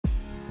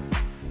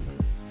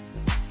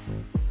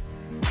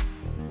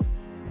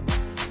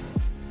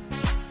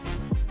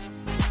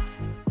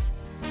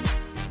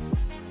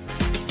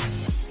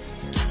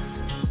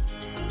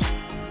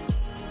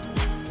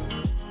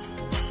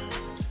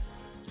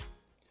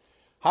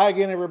Hi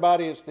again,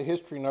 everybody. It's the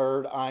History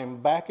Nerd.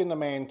 I'm back in the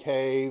man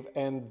cave,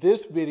 and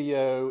this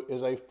video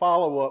is a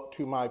follow-up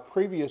to my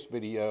previous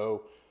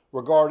video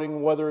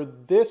regarding whether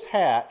this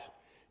hat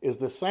is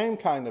the same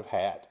kind of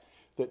hat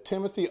that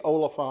Timothy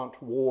Olyphant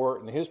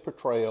wore in his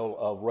portrayal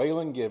of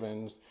Raylan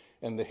Givens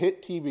in the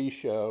hit TV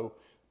show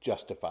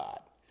Justified.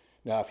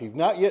 Now, if you've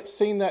not yet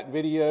seen that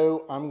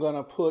video, I'm going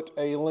to put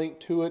a link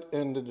to it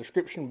in the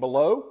description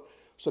below.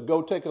 So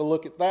go take a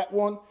look at that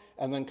one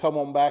and then come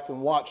on back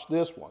and watch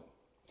this one.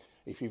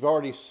 If you've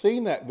already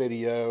seen that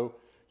video,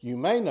 you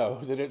may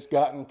know that it's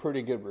gotten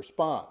pretty good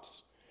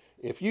response.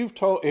 If you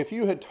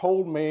had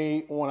told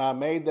me when I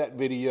made that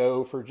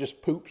video for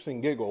just poops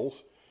and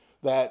giggles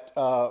that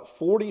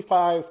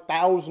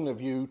 45,000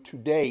 of you to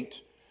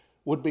date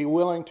would be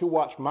willing to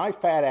watch my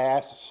fat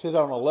ass sit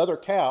on a leather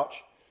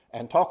couch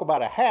and talk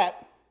about a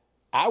hat,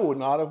 I would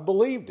not have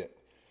believed it.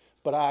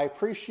 But I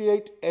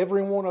appreciate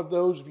every one of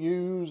those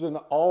views and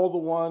all the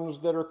ones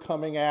that are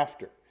coming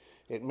after.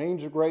 It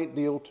means a great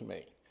deal to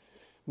me.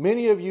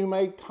 Many of you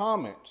made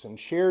comments and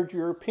shared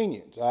your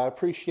opinions. I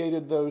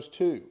appreciated those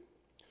too.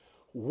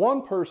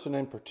 One person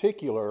in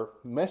particular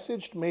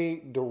messaged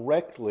me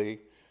directly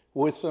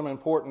with some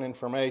important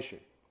information.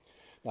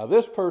 Now,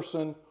 this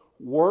person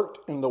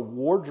worked in the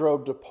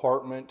wardrobe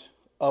department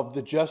of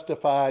the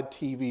Justified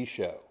TV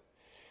show,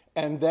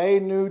 and they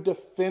knew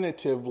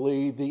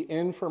definitively the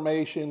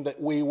information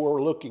that we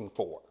were looking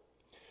for.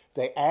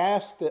 They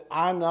asked that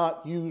I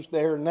not use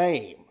their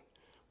name,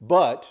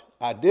 but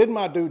I did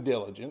my due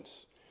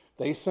diligence.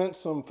 They sent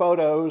some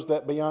photos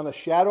that beyond a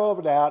shadow of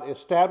a doubt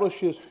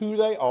establishes who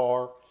they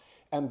are,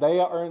 and they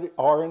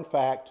are in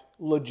fact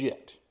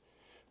legit.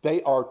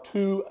 They are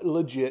too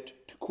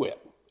legit to quit,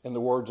 in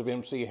the words of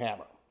MC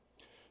Hammer.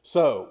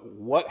 So,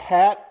 what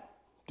hat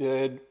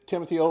did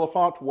Timothy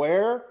Olyphant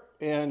wear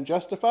in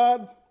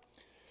Justified?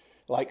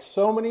 Like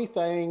so many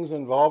things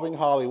involving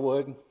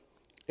Hollywood,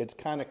 it's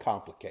kind of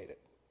complicated.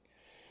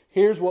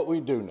 Here's what we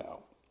do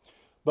know.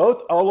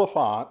 Both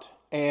Olyphant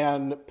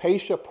and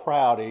Paisha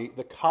Prouty,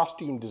 the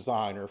costume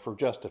designer for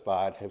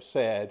Justified, have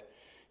said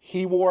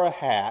he wore a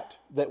hat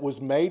that was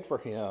made for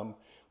him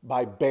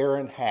by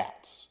Barron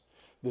hats.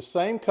 The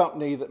same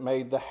company that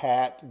made the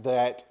hat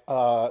that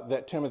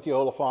Timothy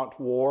Olyphant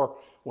wore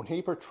when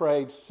he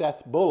portrayed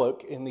Seth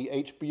Bullock in the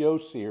HBO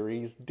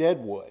series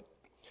Deadwood.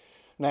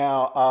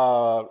 Now,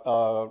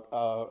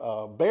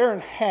 Barron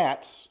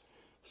Hats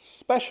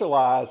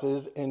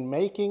specializes in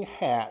making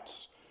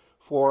hats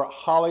for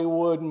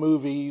Hollywood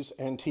movies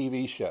and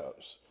TV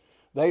shows.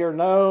 They are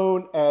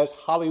known as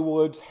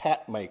Hollywood's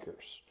hat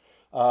makers.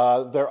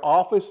 Their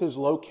office is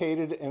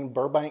located in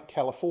Burbank,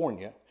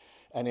 California.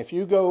 And if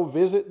you go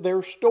visit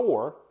their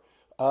store,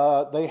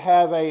 they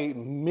have a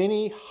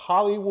mini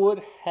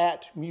Hollywood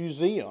hat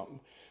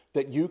museum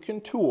that you can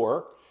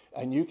tour,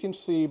 and you can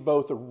see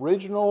both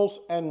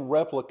originals and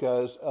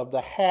replicas of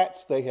the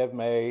hats they have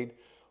made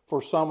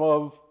for some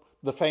of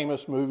the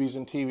famous movies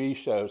and TV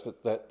shows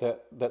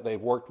that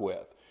they've worked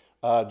with.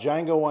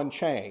 Django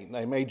Unchained,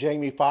 they made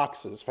Jamie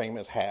Foxx's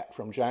famous hat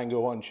from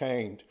Django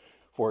Unchained,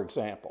 for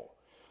example.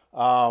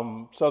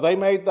 So they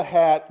made the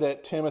hat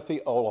that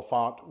Timothy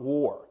Olyphant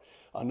wore.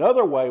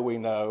 Another way we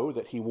know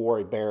that he wore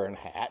a Barron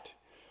hat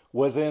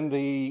was in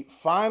the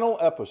final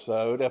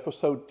episode,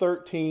 episode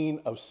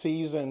 13 of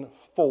season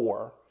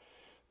 4.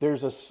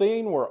 There's a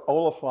scene where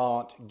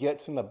Olyphant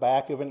gets in the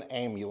back of an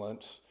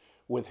ambulance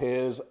with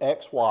his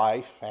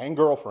ex-wife and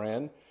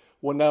girlfriend,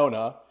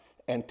 Winona,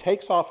 and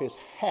takes off his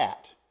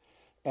hat.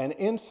 And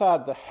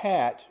inside the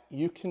hat,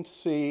 you can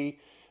see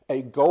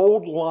a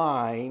gold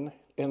line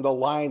in the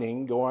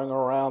lining going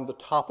around the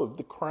top of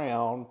the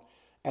crown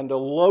and a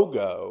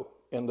logo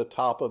in the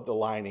top of the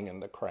lining and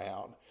the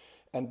crown.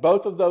 And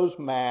both of those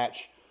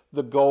match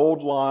the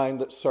gold line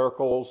that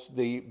circles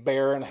the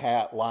Barron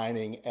hat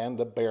lining and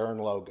the Barron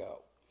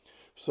logo.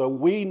 So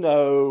we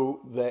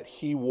know that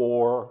he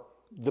wore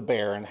the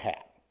Barron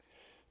hat.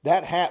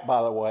 That hat,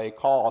 by the way,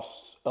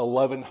 costs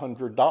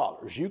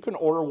 $1,100. You can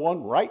order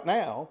one right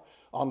now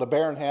on the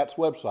Barron Hats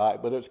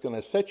website, but it's going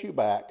to set you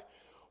back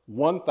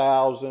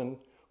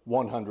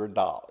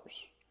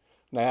 $1,100.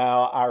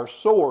 Now, our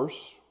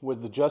source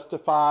with the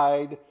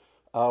Justified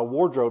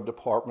wardrobe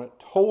department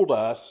told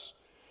us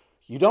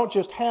you don't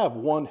just have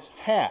one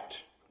hat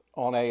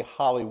on a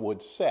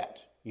Hollywood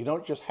set. You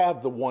don't just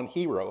have the one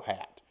hero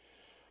hat.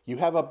 You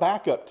have a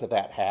backup to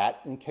that hat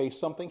in case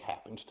something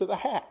happens to the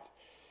hat.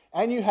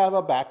 And you have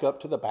a backup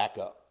to the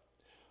backup.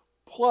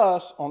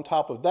 Plus, on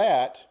top of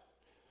that,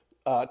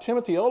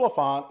 Timothy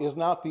Olyphant is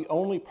not the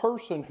only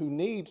person who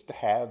needs to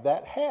have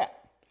that hat.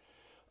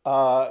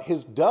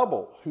 His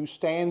double, who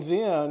stands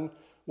in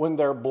when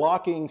they're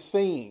blocking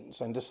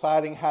scenes and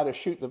deciding how to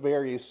shoot the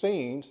various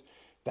scenes,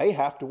 they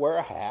have to wear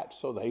a hat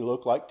so they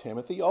look like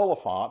Timothy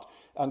Olyphant,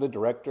 and the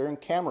director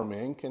and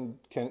cameraman can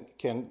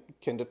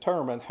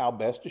determine how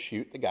best to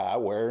shoot the guy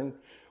wearing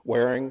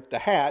the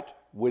hat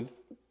with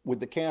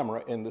the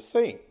camera in the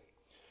scene.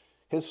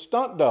 His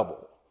stunt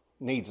double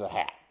needs a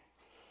hat.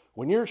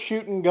 When you're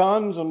shooting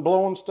guns and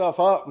blowing stuff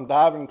up and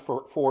diving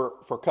for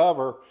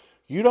cover,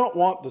 You don't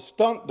want the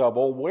stunt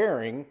double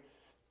wearing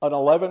an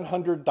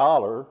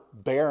 $1,100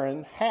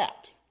 Barron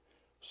hat.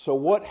 So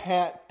what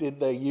hat did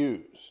they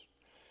use?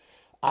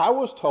 I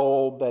was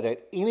told that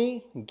at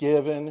any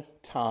given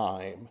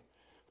time,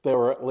 there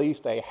were at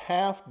least a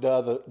half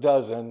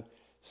dozen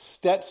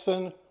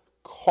Stetson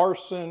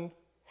Carson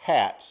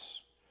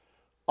hats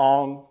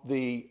on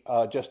the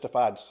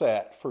Justified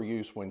set for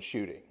use when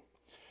shooting.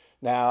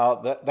 Now,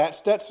 that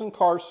Stetson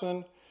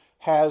Carson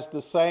has the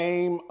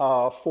same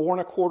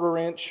 4¼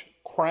 inch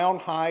crown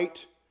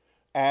height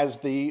as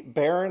the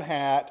Barron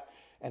hat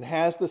and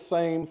has the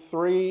same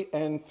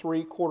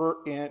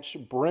 3¾ inch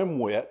brim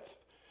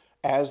width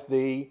as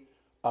the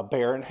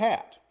Barron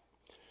hat.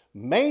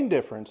 Main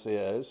difference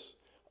is,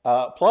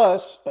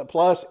 plus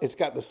it's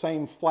got the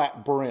same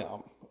flat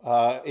brim.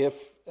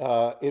 If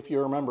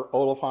you remember,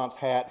 Olyphant's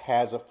hat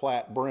has a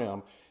flat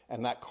brim,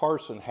 and that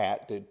Carson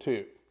hat did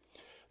too.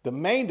 The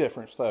main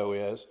difference, though,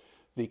 is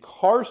the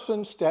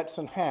Carson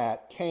Stetson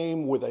hat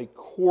came with a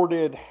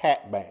corded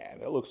hat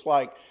band. It looks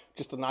like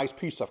just a nice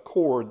piece of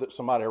cord that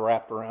somebody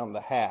wrapped around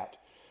the hat.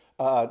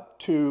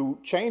 To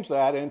change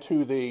that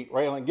into the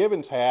Raylan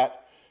Givens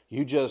hat,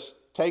 you just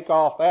take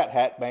off that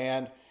hat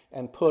band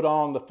and put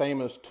on the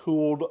famous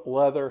tooled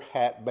leather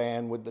hat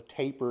band with the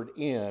tapered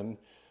end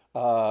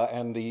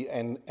and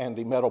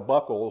the metal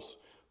buckles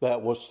that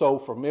was so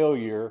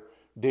familiar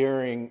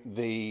during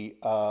the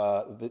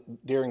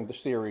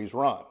series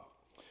run.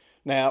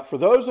 Now, for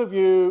those of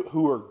you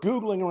who are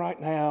Googling right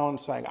now and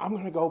saying, I'm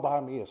going to go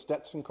buy me a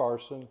Stetson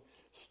Carson,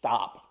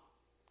 stop.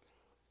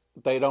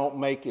 They don't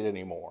make it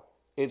anymore.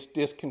 It's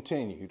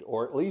discontinued,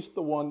 or at least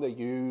the one they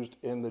used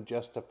in the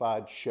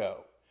Justified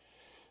show.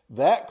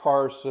 That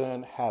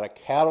Carson had a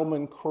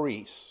cattleman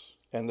crease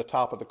in the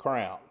top of the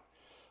crown,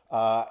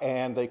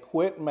 and they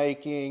quit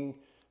making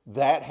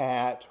that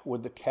hat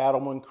with the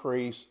cattleman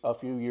crease a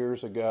few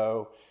years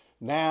ago.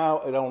 Now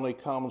it only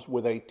comes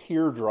with a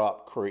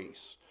teardrop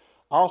crease.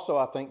 Also,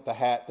 I think the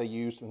hat they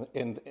used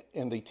in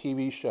the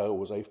TV show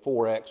was a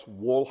 4X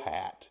wool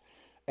hat,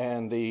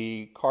 and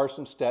the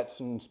Carson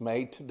Stetsons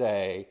made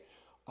today,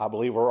 I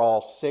believe, are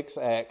all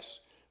 6X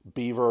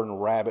beaver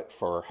and rabbit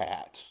fur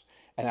hats.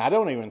 And I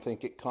don't even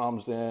think it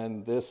comes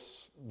in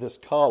this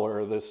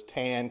color, this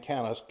tan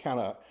kind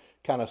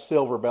of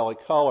silver belly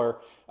color.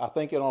 I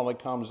think it only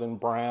comes in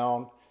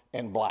brown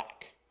and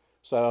black.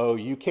 So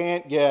you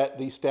can't get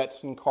the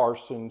Stetson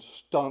Carson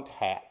stunt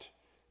hat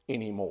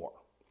anymore.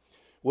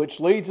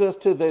 Which leads us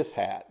to this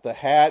hat, the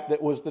hat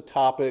that was the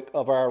topic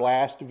of our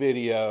last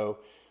video.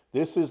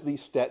 This is the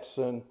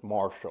Stetson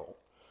Marshall.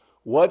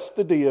 What's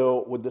the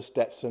deal with the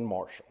Stetson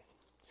Marshall?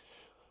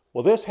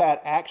 Well, this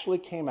hat actually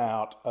came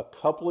out a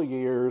couple of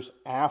years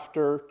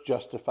after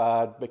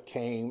Justified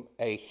became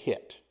a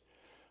hit.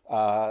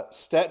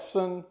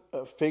 Stetson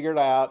figured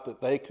out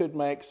that they could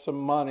make some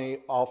money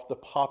off the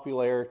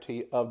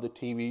popularity of the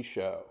TV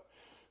show.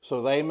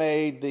 So they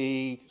made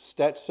the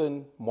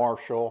Stetson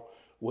Marshall,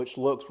 which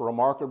looks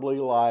remarkably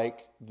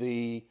like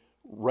the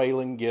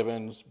Raylan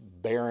Givens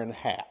Barron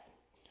hat.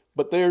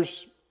 But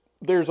there's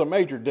a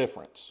major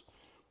difference.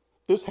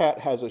 This hat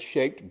has a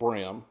shaped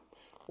brim,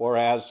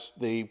 whereas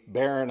the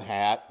Barron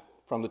hat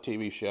from the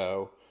TV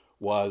show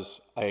was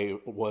a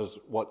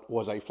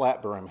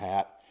flat brim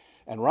hat.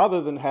 And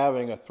rather than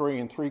having a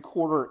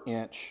 3¾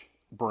 inch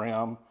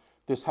brim,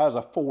 this has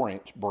a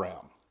 4-inch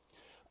brim.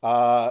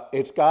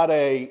 It's got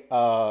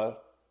a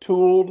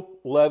tooled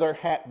leather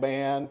hat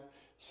band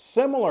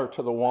similar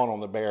to the one on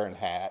the Barron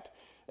hat,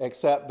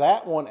 except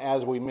that one,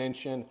 as we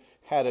mentioned,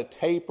 had a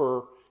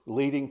taper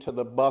leading to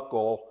the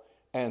buckle,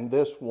 and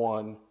this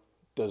one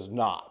does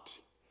not.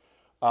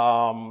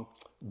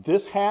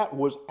 This hat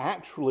was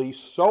actually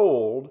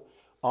sold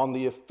on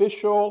the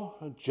official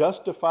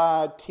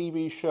Justified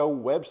TV show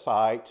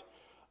website,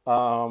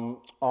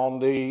 on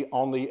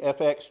the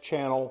FX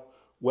channel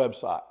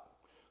website.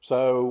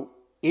 So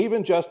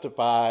even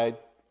Justified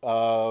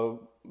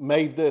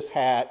made this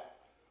hat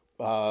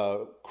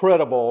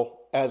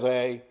credible as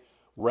a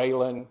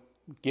Raylan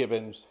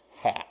Givens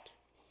hat.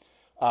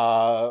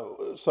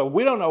 So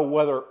we don't know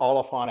whether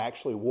Olyphant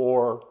actually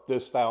wore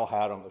this style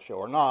hat on the show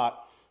or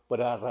not,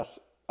 but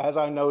as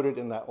I noted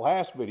in that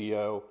last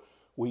video,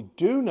 we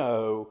do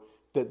know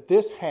that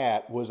this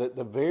hat was at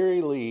the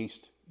very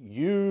least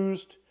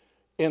used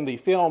in the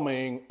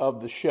filming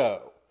of the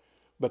show,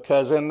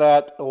 because in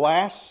that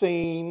last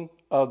scene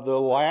of the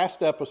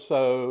last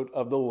episode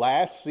of the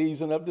last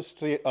season of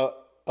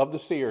the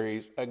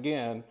series,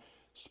 again,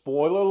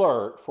 spoiler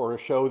alert for a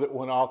show that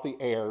went off the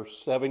air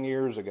 7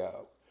 years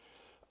ago,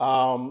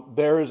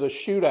 there is a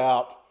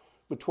shootout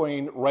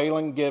between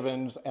Raylan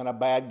Givens and a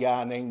bad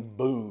guy named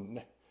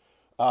Boone.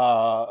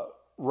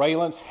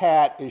 Raylan's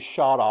hat is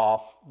shot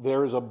off.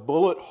 There is a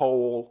bullet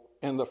hole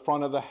in the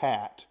front of the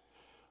hat.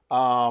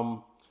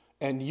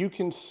 And you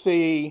can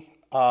see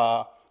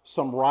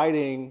some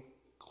writing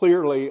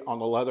clearly on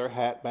the leather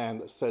hat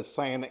band that says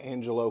San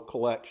Angelo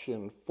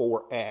Collection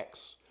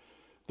 4X.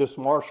 This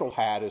Marshall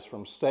hat is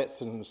from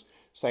Stetson's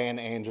San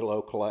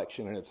Angelo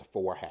Collection, and it's a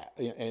 4 hat,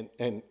 and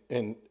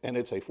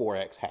it's a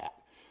 4X hat.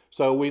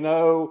 So we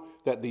know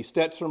that the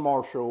Stetson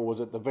Marshall was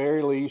at the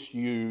very least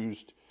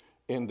used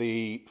in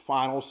the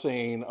final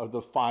scene of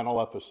the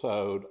final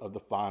episode of the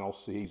final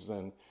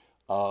season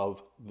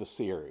of the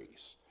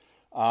series.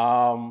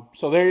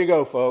 So there you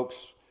go,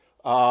 folks.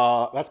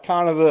 That's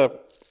kind of the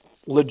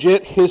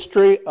legit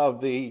history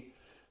of the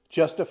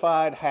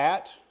Justified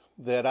hat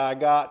that I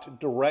got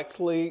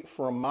directly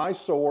from my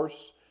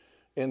source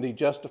in the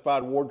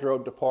Justified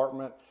Wardrobe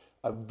Department.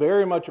 I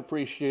very much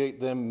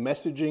appreciate them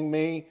messaging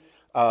me.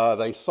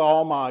 They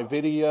saw my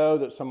video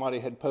that somebody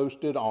had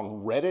posted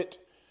on Reddit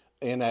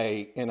in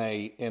a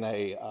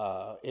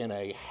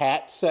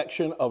hat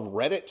section of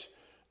Reddit,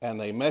 and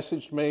they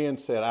messaged me and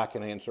said I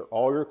can answer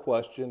all your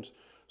questions.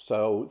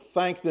 So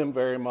thank them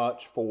very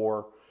much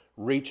for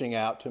reaching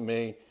out to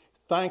me.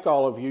 Thank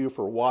all of you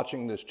for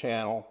watching this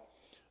channel.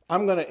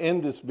 I'm going to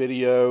end this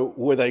video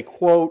with a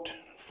quote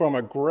from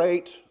a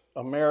great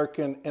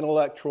American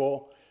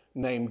intellectual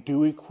named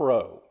Dewey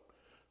Crow,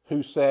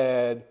 who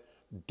said,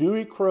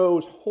 "Dewey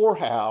Crow's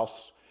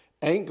whorehouse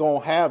ain't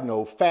gonna have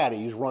no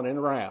fatties running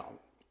around,"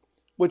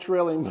 which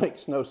really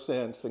makes no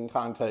sense in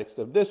context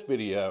of this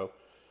video,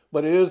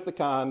 but it is the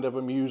kind of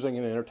amusing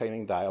and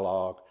entertaining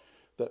dialogue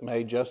that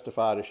may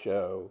justify a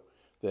show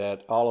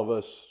that all of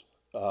us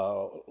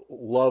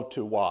love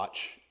to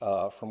watch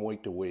from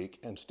week to week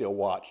and still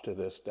watch to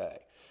this day.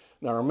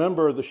 Now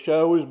remember, the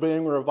show is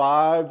being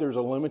revived. There's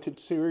a limited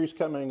series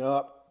coming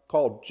up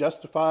called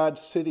Justified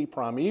City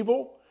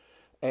Primeval,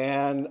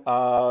 and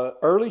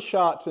early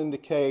shots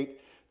indicate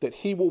that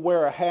he will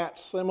wear a hat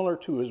similar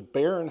to his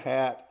Barron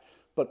hat,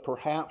 but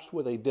perhaps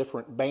with a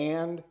different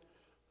band.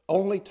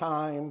 Only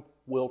time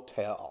will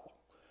tell.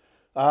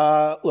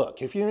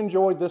 Look, if you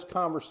enjoyed this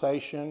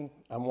conversation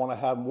and want to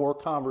have more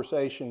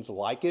conversations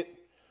like it,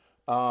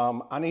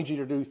 I need you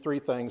to do 3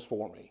 things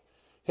for me.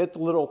 Hit the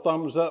little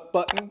thumbs up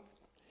button,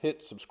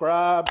 hit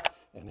subscribe,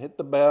 and hit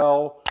the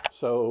bell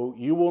so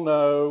you will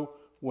know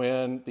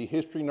when the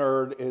History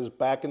Nerd is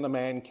back in the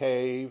man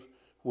cave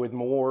with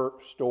more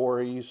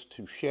stories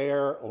to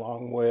share,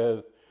 along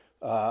with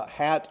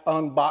hat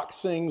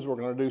unboxings. We're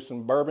going to do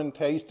some bourbon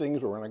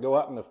tastings. We're going to go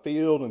out in the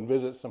field and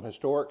visit some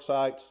historic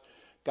sites.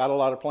 Got a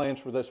lot of plans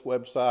for this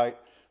website.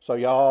 So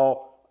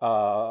y'all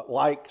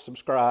like,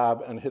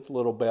 subscribe, and hit the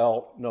little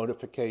bell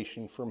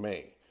notification for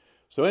me.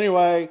 So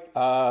anyway,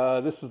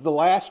 this is the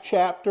last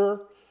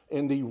chapter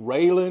in the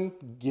Raylan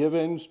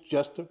Givens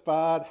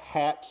Justified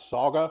Hat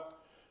Saga.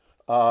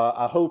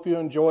 I hope you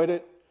enjoyed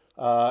it.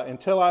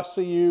 Until I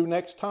see you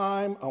next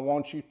time, I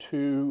want you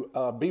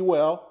to be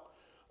well,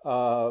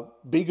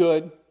 be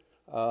good,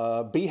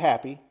 be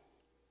happy,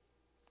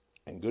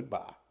 and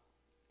goodbye.